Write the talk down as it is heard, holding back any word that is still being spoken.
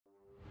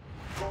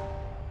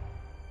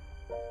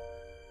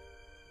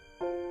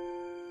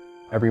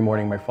Every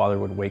morning my father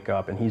would wake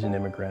up, and he's an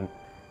immigrant.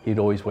 He'd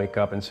always wake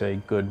up and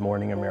say, "Good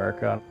morning,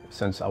 America."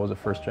 Since I was a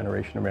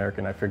first-generation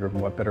American, I figured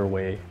what better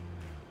way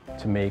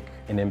to make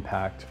an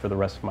impact for the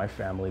rest of my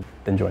family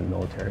than join the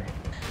military.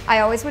 I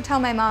always would tell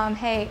my mom,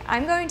 hey,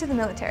 I'm going to the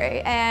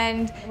military,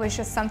 and it was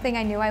just something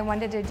I knew I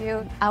wanted to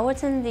do. I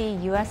was in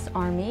the U.S.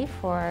 Army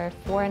for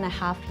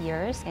 4.5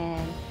 years,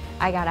 and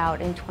I got out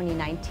in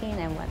 2019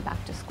 and went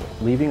back to school.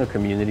 Leaving a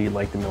community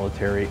like the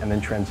military and then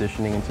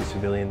transitioning into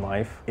civilian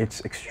life,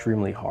 it's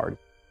extremely hard.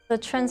 The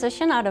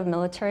transition out of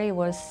military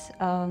was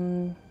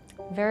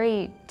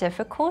very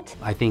difficult.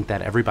 I think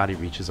that everybody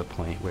reaches a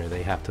point where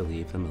they have to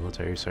leave the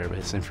military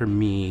service, and for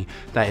me,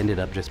 that ended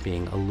up just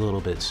being a little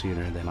bit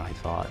sooner than I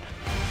thought.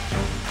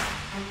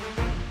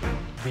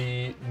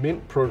 The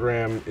MINT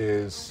program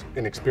is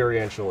an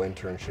experiential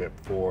internship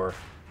for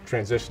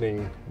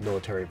transitioning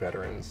military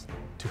veterans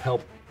to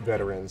help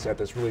veterans at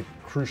this really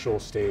crucial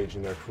stage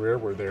in their career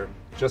where they're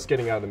just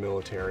getting out of the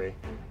military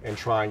and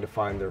trying to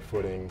find their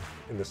footing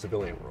in the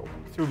civilian world.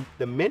 Through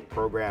the MINT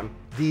program,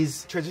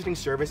 these transitioning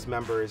service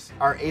members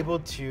are able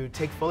to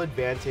take full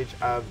advantage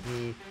of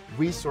the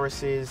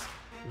resources,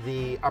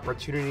 the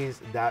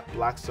opportunities that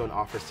Blackstone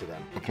offers to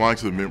them. Applying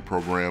to the MINT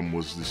program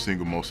was the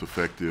single most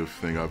effective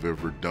thing I've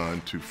ever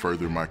done to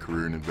further my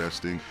career in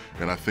investing.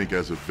 And I think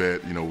as a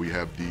vet, we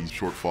have these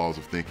shortfalls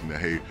of thinking that,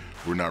 hey,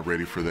 we're not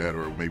ready for that,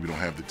 or maybe don't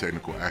have the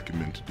technical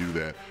acumen to do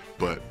that.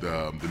 But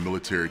the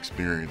military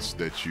experience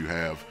that you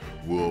have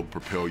will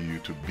propel you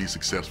to be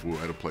successful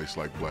at a place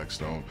like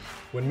Blackstone.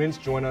 When MINTs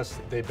join us,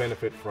 they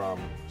benefit from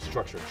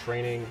structured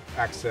training,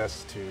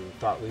 access to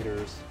thought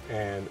leaders,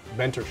 and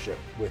mentorship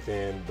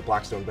within the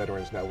Blackstone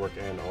Veterans Network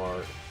and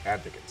our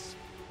advocates.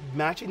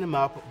 Matching them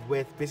up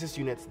with business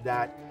units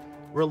that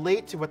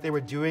relate to what they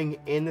were doing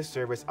in the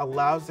service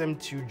allows them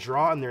to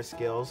draw on their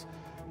skills,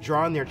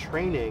 draw on their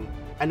training,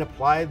 and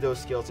apply those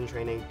skills and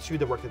training to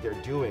the work that they're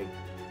doing.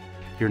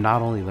 You're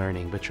not only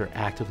learning, but you're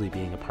actively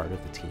being a part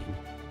of the team.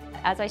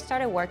 As I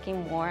started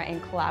working more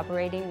and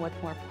collaborating with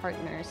more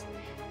partners,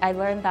 I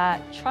learned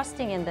that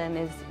trusting in them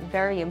is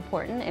very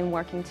important in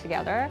working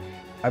together.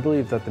 I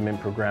believe that the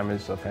MINT program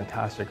is a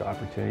fantastic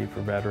opportunity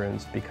for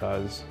veterans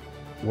because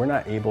we're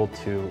not able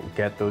to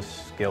get those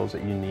skills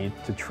that you need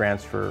to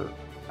transfer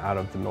out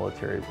of the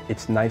military.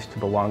 It's nice to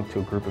belong to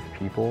a group of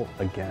people,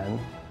 again,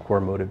 who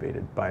are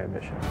motivated by a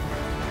mission.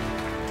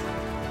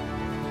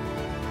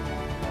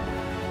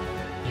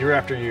 Year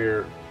after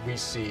year, we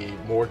see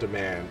more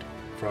demand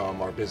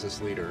from our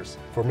business leaders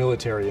for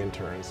military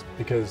interns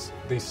because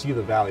they see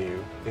the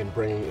value in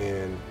bringing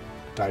in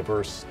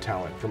diverse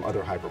talent from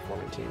other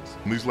high-performing teams.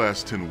 These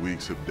last 10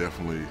 weeks have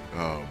definitely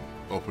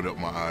opened up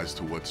my eyes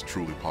to what's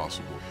truly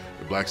possible.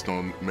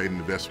 Blackstone made an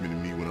investment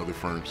in me when other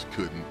firms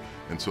couldn't,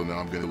 and so now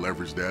I'm going to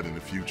leverage that in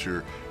the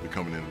future,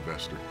 becoming an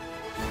investor.